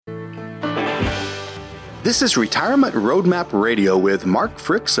This is Retirement Roadmap Radio with Mark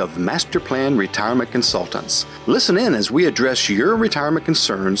Fricks of Master Plan Retirement Consultants. Listen in as we address your retirement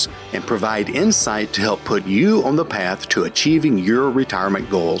concerns and provide insight to help put you on the path to achieving your retirement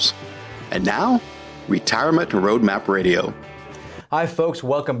goals. And now, Retirement Roadmap Radio. Hi folks,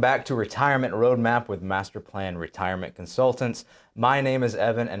 welcome back to Retirement Roadmap with Master Plan Retirement Consultants. My name is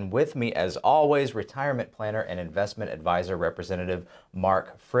Evan, and with me as always, retirement planner and investment advisor representative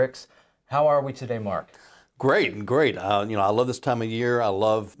Mark Fricks. How are we today, Mark? Great. I love this time of year.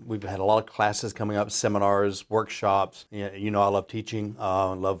 We've had a lot of classes coming up, seminars, workshops. I love teaching.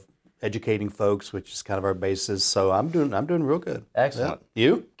 I love educating folks, which is kind of our basis. So I'm doing real good. Excellent. Yeah.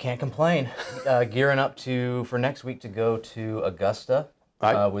 You? Can't complain. Gearing up for next week to go to Augusta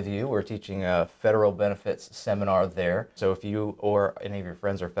with you. We're teaching a federal benefits seminar there. So if you or any of your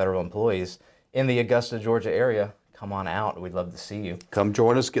friends are federal employees in the Augusta, Georgia area, come on out. We'd love to see you. Come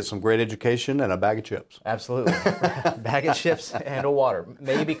join us, get some great education and a bag of chips. Absolutely. Bag of chips and a water.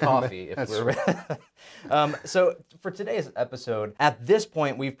 Maybe coffee. So for today's episode, at this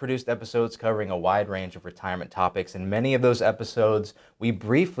point, we've produced episodes covering a wide range of retirement topics. In many of those episodes, we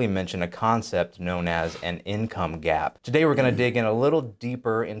briefly mention a concept known as an income gap. Today, we're going to dig in a little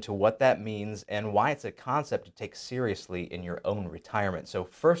deeper into what that means and why it's a concept to take seriously in your own retirement. So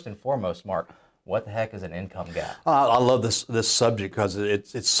first and foremost, Mark, what the heck is an income gap? I love this subject because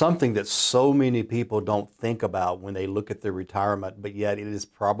it's something that so many people don't think about when they look at their retirement, but yet it is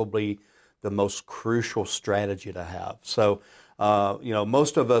probably the most crucial strategy to have. So,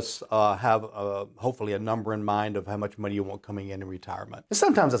 most of us have hopefully a number in mind of how much money you want coming in retirement. And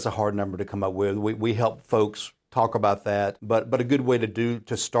sometimes that's a hard number to come up with. We help folks talk about that, but a good way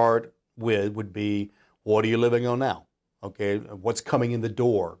to start with would be, what are you living on now? Okay, what's coming in the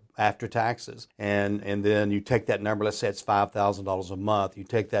door after taxes? And then you take that number, let's say it's $5,000 a month. You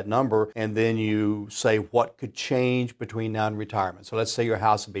take that number and then you say what could change between now and retirement. So let's say your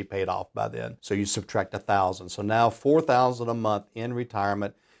house will be paid off by then. So you subtract $1,000. So now $4,000 a month in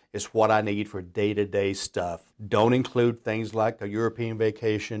retirement is what I need for day-to-day stuff. Don't include things like a European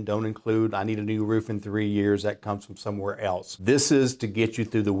vacation. Don't include, I need a new roof in 3 years. That comes from somewhere else. This is to get you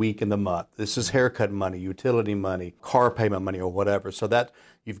through the week and the month. This is haircut money, utility money, car payment money, or whatever. So that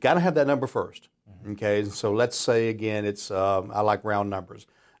you've got to have that number first. Okay, so let's say again, it's I like round numbers.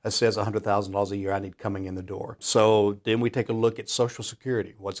 It says $100,000 a year I need coming in the door. So then we take a look at Social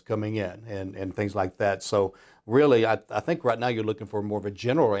Security, what's coming in, and things like that. So really, I think right now you're looking for more of a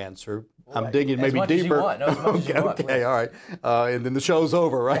general answer. I'm digging maybe deeper. Okay, all right. And then the show's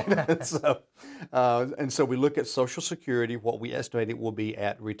over, right? And so we look at Social Security, what we estimate it will be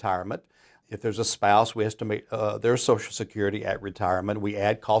at retirement. If there's a spouse, we estimate their Social Security at retirement. We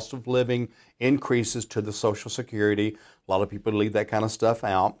add cost of living increases to the Social Security. A lot of people leave that kind of stuff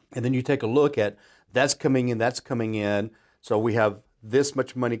out. And then you take a look at that's coming in. So we have this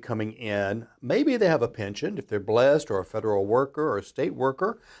much money coming in. Maybe they have a pension if they're blessed, or a federal worker or a state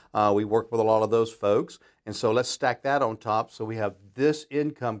worker. We work with a lot of those folks. And so let's stack that on top. So we have this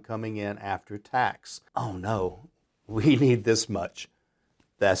income coming in after tax. Oh no, we need this much.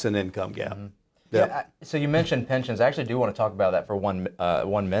 That's an income gap. Mm-hmm. Yep. Yeah. So you mentioned pensions. I actually do want to talk about that for 1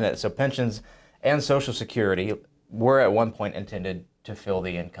 minute. So pensions and Social Security were at one point intended to fill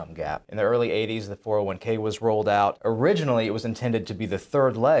the income gap. In the early 80s, the 401k was rolled out. Originally, it was intended to be the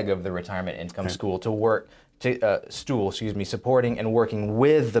third leg of the retirement income stool, supporting and working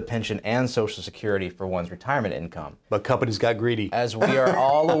with the pension and Social Security for one's retirement income. But companies got greedy. As we are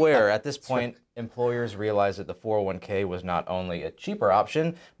all aware, at this point, employers realized that the 401k was not only a cheaper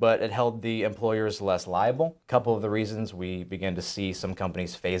option, but it held the employers less liable. A couple of the reasons we began to see some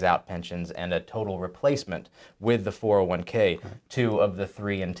companies phase out pensions and a total replacement with the 401k, two of the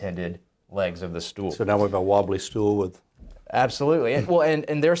three intended legs of the stool. So now we have a wobbly stool with... Absolutely.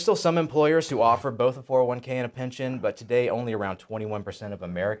 And there are still some employers who offer both a 401k and a pension, but today only around 21% of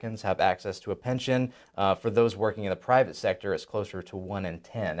Americans have access to a pension. For those working in the private sector, it's closer to 1 in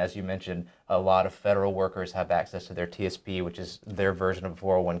 10. As you mentioned, a lot of federal workers have access to their TSP, which is their version of a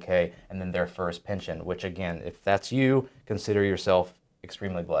 401k, and then their first pension, which again, if that's you, consider yourself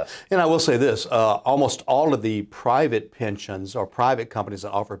extremely blessed. And I will say this, almost all of the private pensions or private companies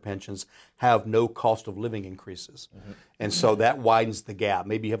that offer pensions have no cost of living increases. Mm-hmm. And so that widens the gap.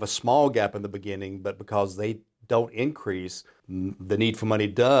 Maybe you have a small gap in the beginning, but because they don't increase, the need for money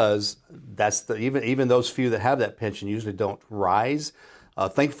does. That's even those few that have that pension usually don't rise.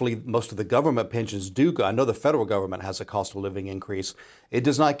 Thankfully, most of the government pensions do go. I know the federal government has a cost of living increase. It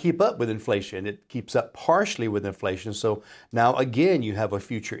does not keep up with inflation. It keeps up partially with inflation. So now, again, you have a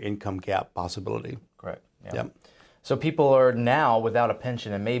future income gap possibility. Correct. Yeah. Yep. So people are now without a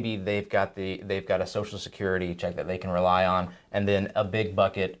pension, and maybe they've got a Social Security check that they can rely on, and then a big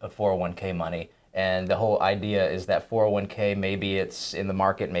bucket of 401k money. And the whole idea is that 401k, maybe it's in the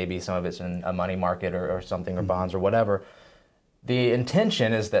market, maybe some of it's in a money market or something, or bonds or whatever. The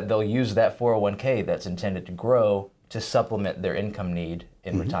intention is that they'll use that 401k that's intended to grow to supplement their income need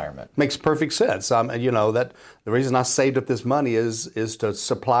in retirement. Makes perfect sense. That the reason I saved up this money is to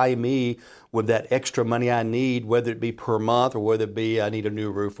supply me with that extra money I need, whether it be per month or whether it be I need a new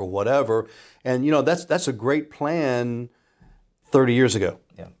roof or whatever. And that's a great plan 30 years ago.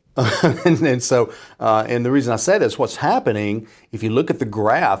 Yeah. and the reason I say this, what's happening, if you look at the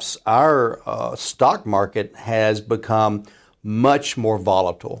graphs, our stock market has become much more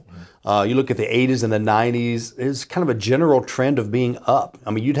volatile. You look at the 80s and the 90s, it's kind of a general trend of being up.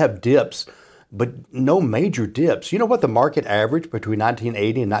 I mean, you'd have dips, but no major dips. You know what the market averaged between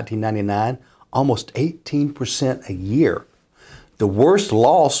 1980 and 1999? Almost 18% a year. The worst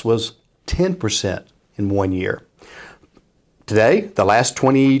loss was 10% in 1 year. Today, the last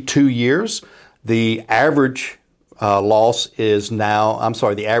 22 years, the average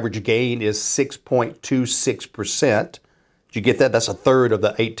the average gain is 6.26%. Did you get that? That's a third of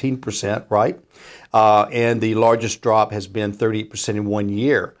the 18%, right? And the largest drop has been 38% in 1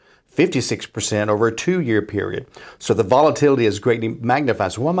 year, 56% over a 2-year period. So the volatility is greatly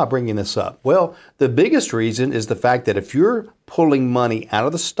magnified. So why am I bringing this up? Well, the biggest reason is the fact that if you're pulling money out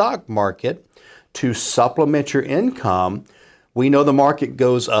of the stock market to supplement your income, we know the market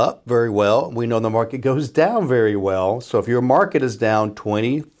goes up very well. We know the market goes down very well. So if your market is down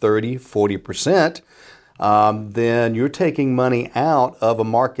 20, 30, 40%, then you're taking money out of a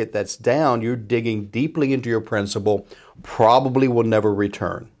market that's down. You're digging deeply into your principal, probably will never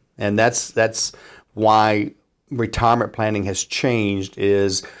return. And that's why retirement planning has changed,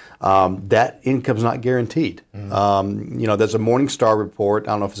 is that income's not guaranteed. There's a Morningstar report.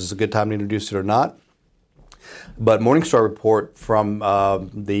 I don't know if this is a good time to introduce it or not. But Morningstar report from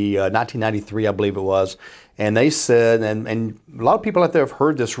the 1993, I believe it was, and they said, and a lot of people out there have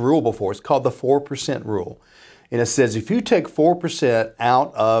heard this rule before. It's called the 4% rule. And it says if you take 4%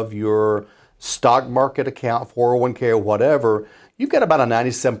 out of your stock market account, 401k or whatever, you've got about a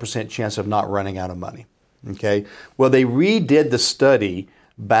 97% chance of not running out of money. Okay. Well, they redid the study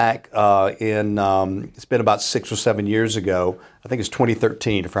back it's been about 6 or 7 years ago. I think it's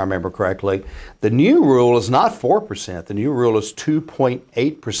 2013, if I remember correctly. The new rule is not 4%. The new rule is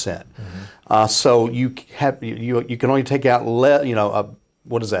 2.8%. So you can only take out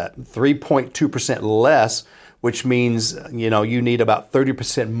 3.2% less, which means you need about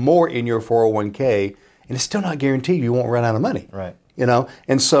 30% more in your 401k, and it's still not guaranteed you won't run out of money. Right.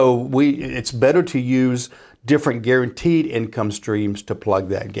 And so it's better to use different guaranteed income streams to plug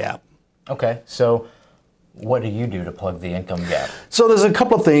that gap. Okay, so what do you do to plug the income gap? So there's a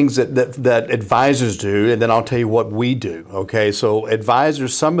couple of things that advisors do, and then I'll tell you what we do. Okay, so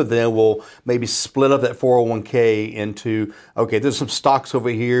advisors, some of them will maybe split up that 401k into, okay, there's some stocks over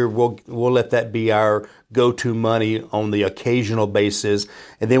here. We'll let that be our go-to money on the occasional basis,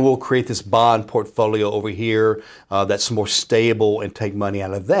 and then we'll create this bond portfolio over here that's more stable and take money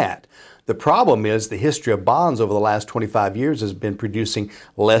out of that. The problem is the history of bonds over the last 25 years has been producing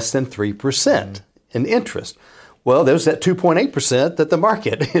less than 3% in interest. Well, there's that 2.8% that the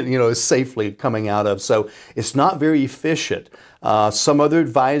market is safely coming out of. So it's not very efficient. Some other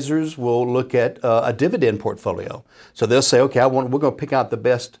advisors will look at a dividend portfolio. So they'll say, okay, we're going to pick out the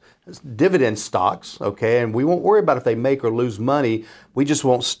best dividend stocks, okay, and we won't worry about if they make or lose money. We just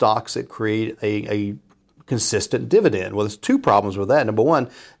want stocks that create a consistent dividend. Well, there's two problems with that. Number one,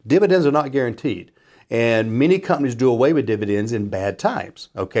 dividends are not guaranteed. And many companies do away with dividends in bad times.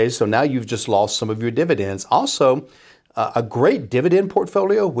 Okay, so now you've just lost some of your dividends. Also, a great dividend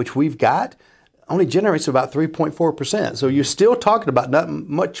portfolio, which we've got, only generates about 3.4%. So you're still talking about not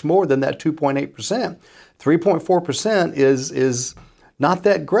much more than that 2.8%. 3.4% is not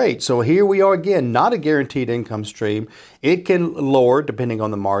that great. So here we are again, not a guaranteed income stream. It can lower depending on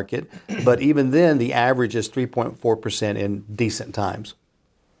the market, but even then the average is 3.4% in decent times.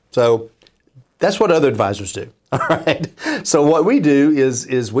 So that's what other advisors do. All right. So what we do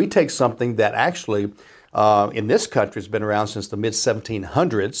is we take something that actually in this country has been around since the mid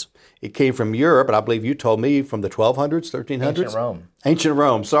 1700s. It came from Europe, and I believe you told me from the 1200s, 1300s. Ancient Rome. Ancient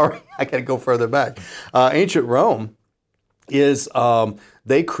Rome. Sorry, I got to go further back. Ancient Rome is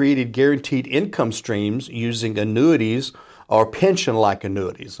they created guaranteed income streams using annuities or pension-like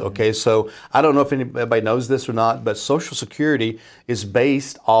annuities. Okay, so I don't know if anybody knows this or not, but Social Security is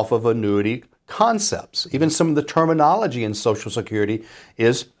based off of annuity concepts. Even some of the terminology in Social Security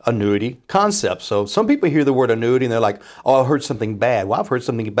is annuity concepts. So some people hear the word annuity and they're like, oh, I heard something bad. Well, I've heard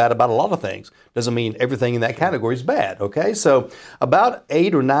something bad about a lot of things. Doesn't mean everything in that category is bad, okay? So about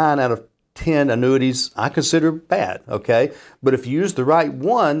 8 or 9 out of 10 annuities I consider bad, okay? But if you use the right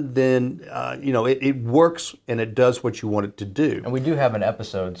one, then, it works and it does what you want it to do. And we do have an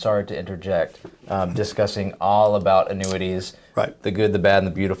episode, sorry to interject, discussing all about annuities. Right. The good, the bad, and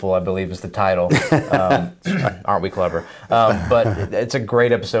the beautiful, I believe, is the title. Aren't we clever? But it's a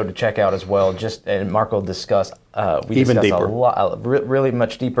great episode to check out as well. And Mark will discuss, we even discuss deeper. a lot, really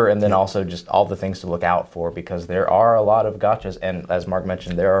much deeper, and then also just all the things to look out for, because there are a lot of gotchas. And as Mark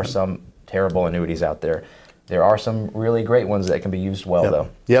mentioned, there are some terrible annuities out there. There are some really great ones that can be used well, though.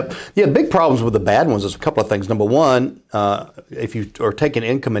 Yep. Yeah, big problems with the bad ones is a couple of things. Number one, if you are taking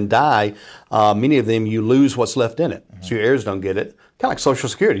income and die, many of them you lose what's left in it. Mm-hmm. So your heirs don't get it. Kind of like Social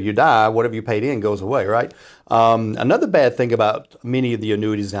Security. You die, whatever you paid in goes away, right? Another bad thing about many of the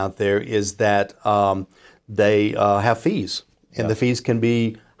annuities out there is that they have fees. And the fees can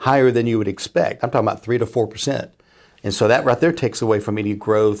be higher than you would expect. I'm talking about 3 to 4%. And so that right there takes away from any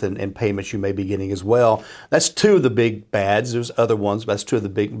growth and payments you may be getting as well. That's two of the big bads. There's other ones, but that's two of the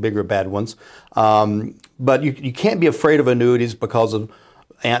bigger bad ones. But you can't be afraid of annuities because of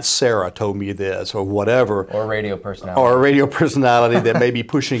Aunt Sarah told me this or whatever. Or a radio personality. Or a radio personality that may be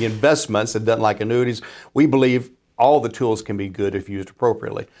pushing investments that doesn't like annuities. We believe all the tools can be good if used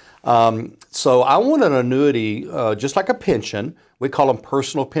appropriately. So I want an annuity, just like a pension. We call them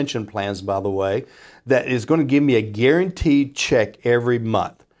personal pension plans, by the way, that is going to give me a guaranteed check every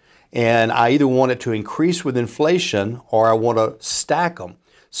month. And I either want it to increase with inflation or I want to stack them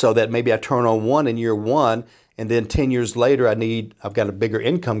so that maybe I turn on one in year one and then 10 years later I've got a bigger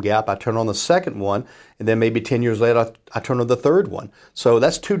income gap. I turn on the second one and then maybe 10 years later I turn on the third one. So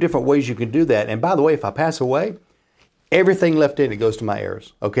that's two different ways you can do that. And by the way, if I pass away, everything left in it goes to my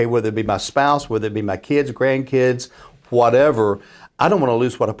heirs, okay? Whether it be my spouse, whether it be my kids, grandkids, whatever, I don't want to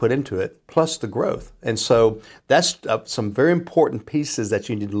lose what I put into it, plus the growth. And so that's some very important pieces that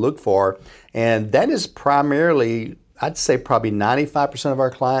you need to look for. And that is primarily, I'd say probably 95% of our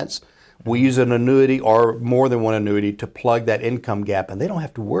clients, we use an annuity or more than one annuity to plug that income gap. And they don't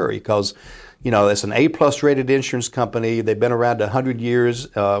have to worry because, it's an A-plus rated insurance company. They've been around 100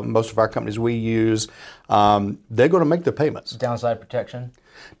 years. Most of our companies we use, they're going to make the payments. Downside protection?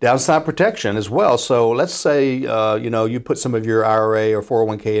 Downside protection as well. So let's say, you put some of your IRA or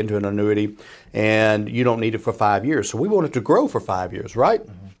 401k into an annuity and you don't need it for 5 years. So we want it to grow for 5 years, right?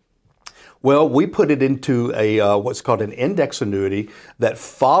 Mm-hmm. Well, we put it into a what's called an index annuity that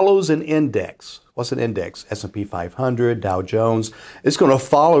follows an index. What's an index? S&P 500, Dow Jones. It's going to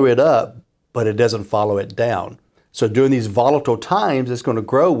follow it up, but it doesn't follow it down. So during these volatile times, it's going to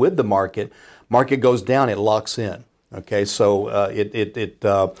grow with the market. Market goes down, it locks in. Okay, so it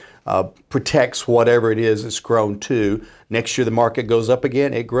protects whatever it is it's grown to. Next year the market goes up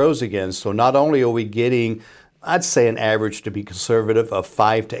again, it grows again. So not only are we getting, I'd say an average to be conservative of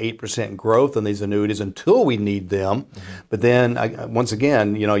 5 to 8% growth in these annuities until we need them. Mm-hmm. But then once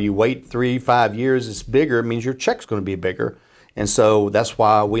again, you wait 3-5 years, it's bigger, it means your check's going to be bigger. And so that's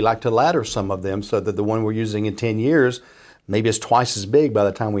why we like to ladder some of them so that the one we're using in 10 years, maybe it's twice as big by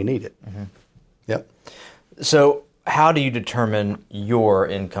the time we need it. Mm-hmm. Yep. So how do you determine your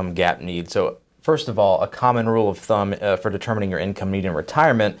income gap need? So first of all, a common rule of thumb for determining your income need in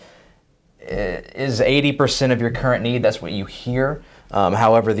retirement is 80% of your current need. That's what you hear.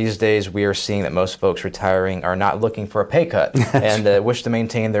 However, these days we are seeing that most folks retiring are not looking for a pay cut and wish to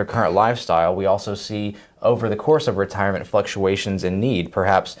maintain their current lifestyle. We also see over the course of retirement fluctuations in need.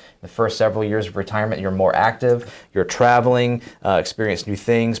 Perhaps the first several years of retirement you're more active, you're traveling, experience new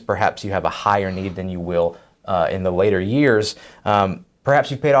things. Perhaps you have a higher need than you will in the later years.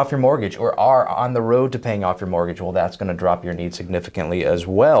 Perhaps you've paid off your mortgage or are on the road to paying off your mortgage. Well, that's going to drop your needs significantly as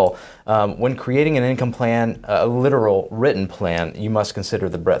well. When creating an income plan, a literal written plan, you must consider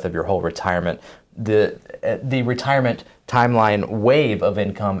the breadth of your whole retirement. The retirement timeline wave of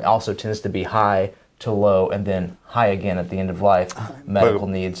income also tends to be high to low and then high again at the end of life. Medical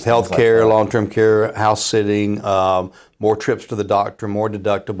needs. Health care, long-term care, house sitting, more trips to the doctor, more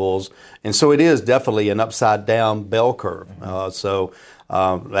deductibles. And so it is definitely an upside-down bell curve.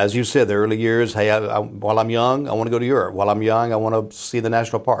 As you said, the early years, hey, while I'm young, I want to go to Europe. While I'm young, I want to see the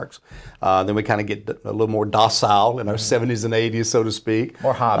national parks. Then we kind of get a little more docile in our 70s and 80s, so to speak.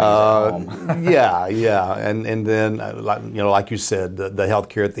 More hobbies at home. Yeah. And then, like you said, the health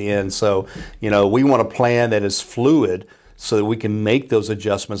care at the end. So, we want a plan that is fluid so that we can make those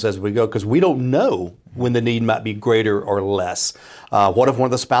adjustments as we go, because we don't know when the need might be greater or less. What if one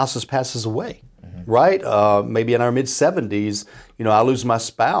of the spouses passes away? Right? Maybe in our mid-70s, I lose my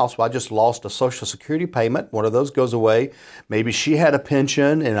spouse. Well, I just lost a Social Security payment. One of those goes away. Maybe she had a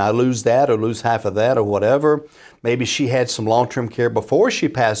pension and I lose that or lose half of that or whatever. Maybe she had some long-term care before she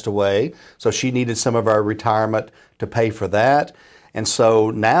passed away, so she needed some of our retirement to pay for that. And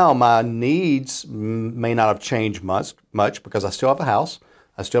so now my needs may not have changed much because I still have a house,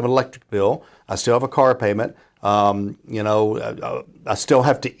 I still have an electric bill, I still have a car payment. I still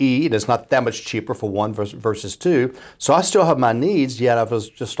have to eat. It's not that much cheaper for one versus two. So I still have my needs, yet I've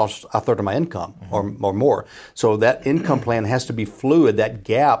just lost a third of my income or more. So that income plan has to be fluid. That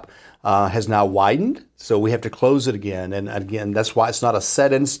gap has now widened, so we have to close it again. And again, that's why it's not a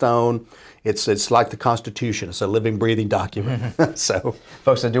set in stone. It's like the Constitution. It's a living, breathing document. So,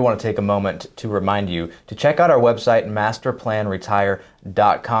 folks, I do want to take a moment to remind you to check out our website,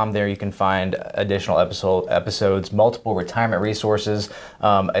 masterplanretire.com. There you can find additional episodes, multiple retirement resources,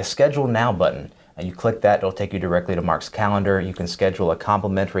 a Schedule Now button. You click that, it'll take you directly to Mark's calendar. You can schedule a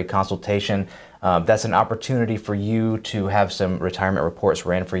complimentary consultation. That's an opportunity for you to have some retirement reports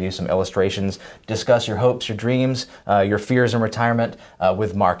ran for you, some illustrations, discuss your hopes, your dreams, your fears in retirement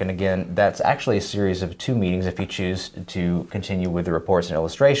with Mark. And again, that's actually a series of 2 meetings if you choose to continue with the reports and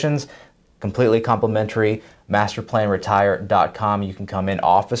illustrations. Completely complimentary, masterplanretire.com. You can come in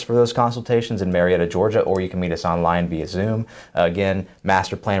office for those consultations in Marietta, Georgia, or you can meet us online via Zoom. Again,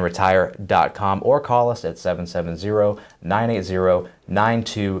 masterplanretire.com, or call us at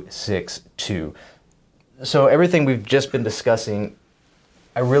 770-980-9262. So everything we've just been discussing,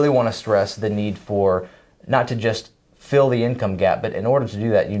 I really want to stress the need for not to just fill the income gap, but in order to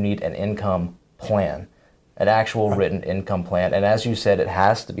do that, you need an income plan. An actual written income plan. And as you said, it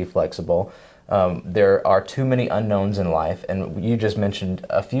has to be flexible. There are too many unknowns in life, and you just mentioned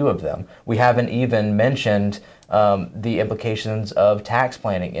a few of them. We haven't even mentioned the implications of tax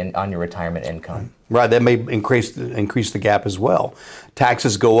planning on your retirement income. Right, that may increase the gap as well.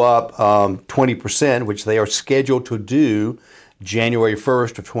 Taxes go up 20%, which they are scheduled to do January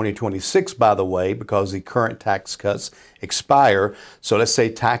 1st of 2026, by the way, because the current tax cuts expire. So let's say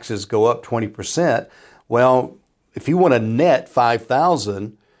taxes go up 20%. Well, if you want to net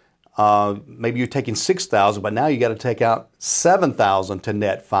 $5,000, maybe you're taking $6,000, but now you got to take out $7,000 to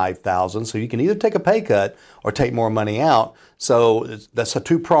net $5,000. So you can either take a pay cut or take more money out. So that's a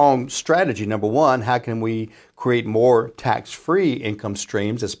two-pronged strategy. Number one, how can we create more tax-free income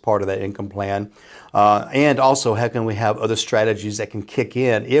streams as part of that income plan? And also, how can we have other strategies that can kick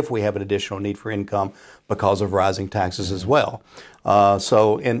in if we have an additional need for income because of rising taxes as well?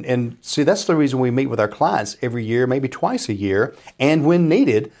 And see, that's the reason we meet with our clients every year, maybe twice a year, and when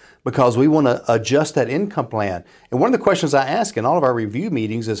needed, because we want to adjust that income plan. And one of the questions I ask in all of our review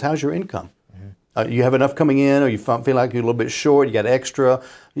meetings is, how's your income? You have enough coming in, or you feel like you're a little bit short, you got extra.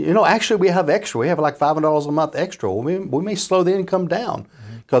 Actually, we have extra. We have like $500 a month extra. We may slow the income down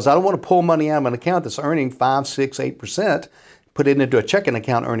because I don't want to pull money out of an account that's earning 5, 6, 8%, put it into a checking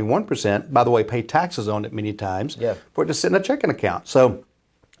account earning 1%. By the way, pay taxes on it many times for it to sit in a checking account. So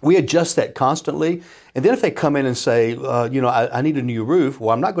we adjust that constantly. And then if they come in and say, I need a new roof,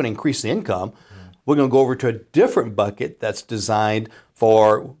 well, I'm not going to increase the income. We're going to go over to a different bucket that's designed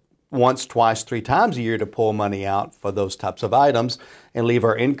for once, twice, 3 times a year to pull money out for those types of items and leave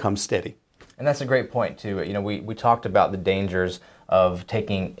our income steady. And that's a great point too. We talked about the dangers of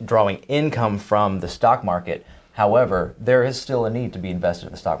drawing income from the stock market. However, there is still a need to be invested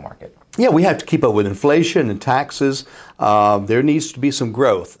in the stock market. Yeah, we have to keep up with inflation and taxes. There needs to be some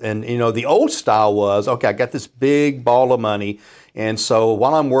growth. And, the old style was, okay, I got this big ball of money, and so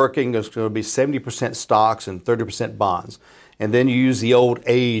while I'm working, it's going to be 70% stocks and 30% bonds. And then you use the old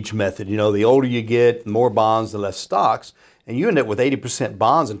age method. The older you get, the more bonds, the less stocks. And you end up with 80%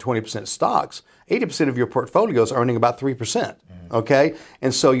 bonds and 20% stocks. 80% of your portfolio is earning about 3%. Okay?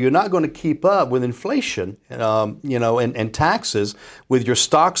 And so you're not going to keep up with inflation, and taxes with your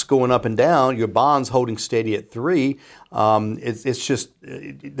stocks going up and down, your bonds holding steady at 3. It's just,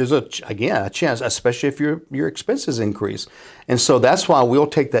 there's a chance, especially if your expenses increase. And so that's why we'll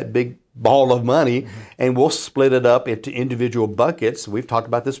take that big ball of money and we'll split it up into individual buckets. We've talked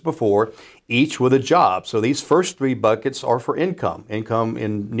about this before, each with a job. So these first 3 buckets are for income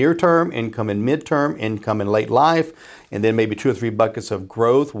in near term, income in midterm, income in late life, and then maybe 2 or 3 buckets of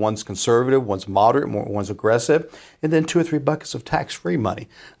growth. One's conservative, one's moderate, one's aggressive, and then 2 or 3 buckets of tax-free money,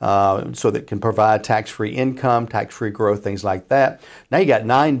 so that can provide tax-free income, tax-free growth, things like that. Now you got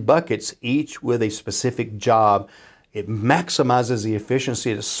 9 buckets, each with a specific job. It maximizes the efficiency.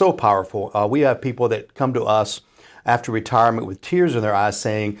 It's so powerful. We have people that come to us after retirement with tears in their eyes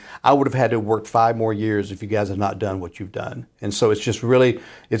saying, I would have had to work 5 more years if you guys had not done what you've done. And so it's just really,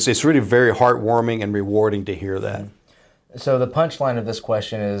 it's really very heartwarming and rewarding to hear that. So the punchline of this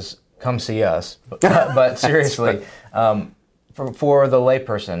question is, come see us. But seriously, for the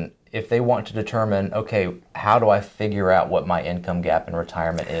layperson, if they want to determine, okay, how do I figure out what my income gap in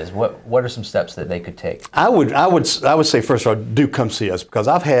retirement is? What are some steps that they could take? I would say, first of all, do come see us, because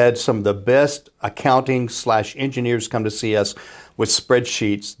I've had some of the best accounting/engineers come to see us with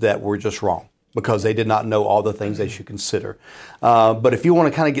spreadsheets that were just wrong because they did not know all the things they should consider. But if you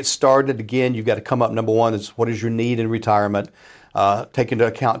want to kind of get started, again, you've got to come up. Number one is, what is your need in retirement? Take into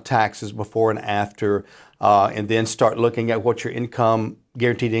account taxes before and after, and then start looking at what your income,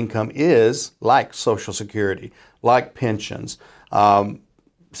 guaranteed income is, like Social Security, like pensions.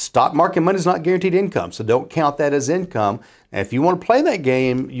 Stock market money is not guaranteed income, so don't count that as income. And if you want to play that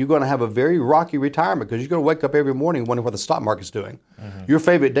game, you're going to have a very rocky retirement, because you're going to wake up every morning wondering what the stock market's doing. Mm-hmm. Your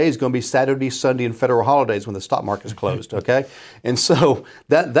favorite day is going to be Saturday, Sunday, and federal holidays when the stock market's closed. Okay, and so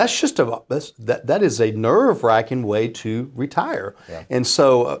that's just that is a nerve-wracking way to retire. Yeah. And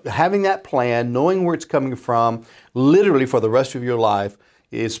so having that plan, knowing where it's coming from, literally for the rest of your life,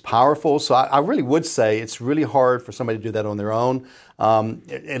 is powerful. So I really would say it's really hard for somebody to do that on their own.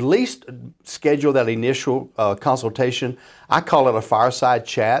 At least schedule that initial consultation. I call it a fireside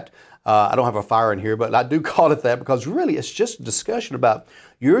chat. I don't have a fire in here, but I do call it that, because really it's just a discussion about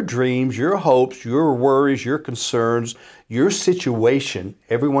your dreams, your hopes, your worries, your concerns, your situation.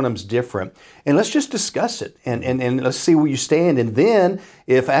 Every one of them's different. And let's just discuss it and let's see where you stand. And then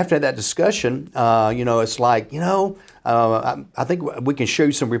if after that discussion, it's like, I think we can show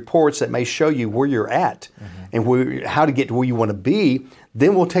you some reports that may show you where you're at and how to get to where you want to be.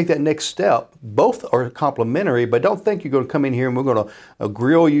 Then we'll take that next step. Both are complementary, but don't think you're going to come in here and we're going to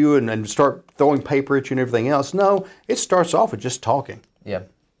grill you and start throwing paper at you and everything else. No, it starts off with just talking. Yeah.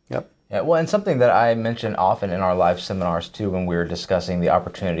 Yep. Yeah, well, and something that I mention often in our live seminars too, when we're discussing the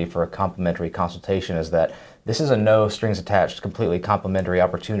opportunity for a complimentary consultation, is that this is a no strings attached, completely complimentary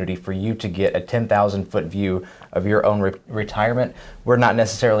opportunity for you to get a 10,000-foot view of your own retirement. We're not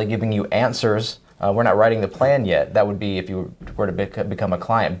necessarily giving you answers. We're not writing the plan yet. That would be if you were to become a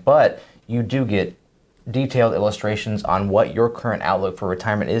client. But you do get detailed illustrations on what your current outlook for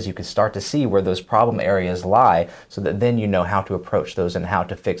retirement is. You can start to see where those problem areas lie, so that then you know how to approach those and how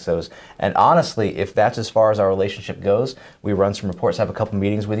to fix those. And honestly, if that's as far as our relationship goes, we run some reports, have a couple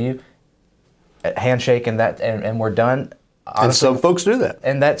meetings with you, handshake, and we're done. Honestly, and some folks do that.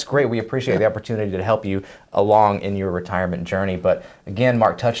 And that's great. We appreciate the opportunity to help you along in your retirement journey. But again,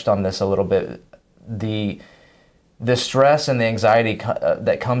 Mark touched on this a little bit. The stress and the anxiety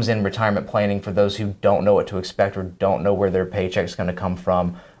that comes in retirement planning for those who don't know what to expect or don't know where their paycheck's going to come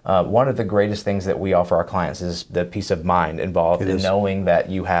from. One of the greatest things that we offer our clients is the peace of mind involved in knowing that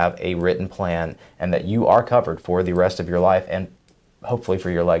you have a written plan and that you are covered for the rest of your life and hopefully for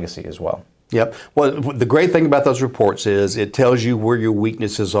your legacy as well. Yep. Well, the great thing about those reports is it tells you where your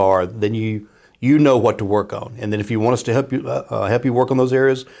weaknesses are. Then you know what to work on. And then if you want us to help you work on those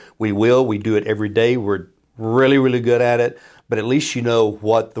areas, we will. We do it every day. We're really, really good at it. But at least you know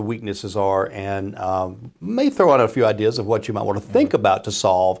what the weaknesses are, and may throw out a few ideas of what you might want to think about to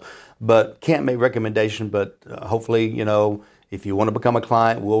solve, but can't make recommendation. But hopefully, if you want to become a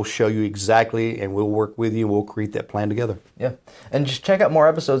client, we'll show you exactly, and we'll work with you, and we'll create that plan together. Yeah, and just check out more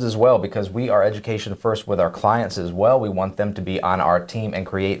episodes as well, because we are education first with our clients as well. We want them to be on our team and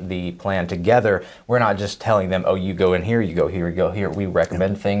create the plan together. We're not just telling them, oh, you go in here, you go here, you go here. We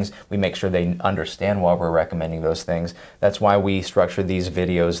recommend things. We make sure they understand why we're recommending those things. That's why we structure these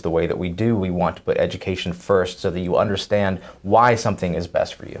videos the way that we do. We want to put education first so that you understand why something is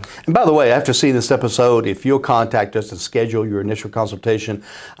best for you. And by the way, after seeing this episode, if you'll contact us and schedule your initial consultation,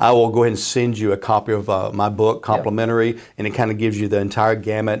 I will go ahead and send you a copy of my book, complimentary, and it kind of gives you the entire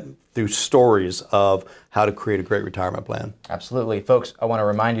gamut through stories of how to create a great retirement plan. Absolutely. Folks, I want to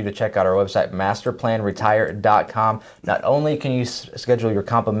remind you to check out our website, masterplanretire.com. Not only can you schedule your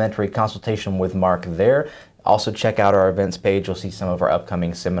complimentary consultation with Mark there, also check out our events page. You'll see some of our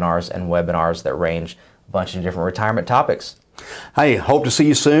upcoming seminars and webinars that range a bunch of different retirement topics. Hey, hope to see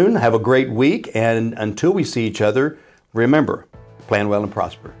you soon. Have a great week, and until we see each other, remember, plan well and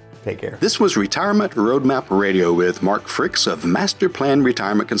prosper. Take care. This was Retirement Roadmap Radio with Mark Fricks of Master Plan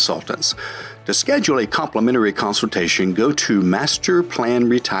Retirement Consultants. To schedule a complimentary consultation, go to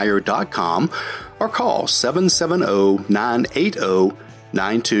masterplanretire.com or call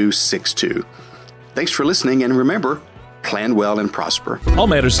 770-980-9262. Thanks for listening, and remember, Plan well and prosper. All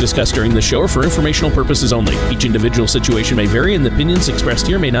matters discussed during this show are for informational purposes only. Each individual situation may vary, and the opinions expressed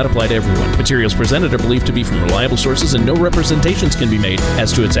here may not apply to everyone. Materials presented are believed to be from reliable sources, and no representations can be made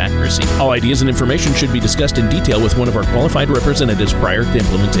as to its accuracy. All ideas and information should be discussed in detail with one of our qualified representatives prior to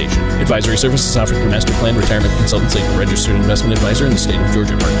implementation. Advisory services offered through Master Plan Retirement Consultants, a registered investment advisor in the state of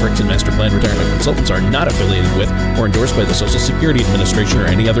Georgia. Mark Fricks and Master Plan Retirement Consultants are not affiliated with or endorsed by the Social Security Administration or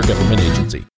any other government agency.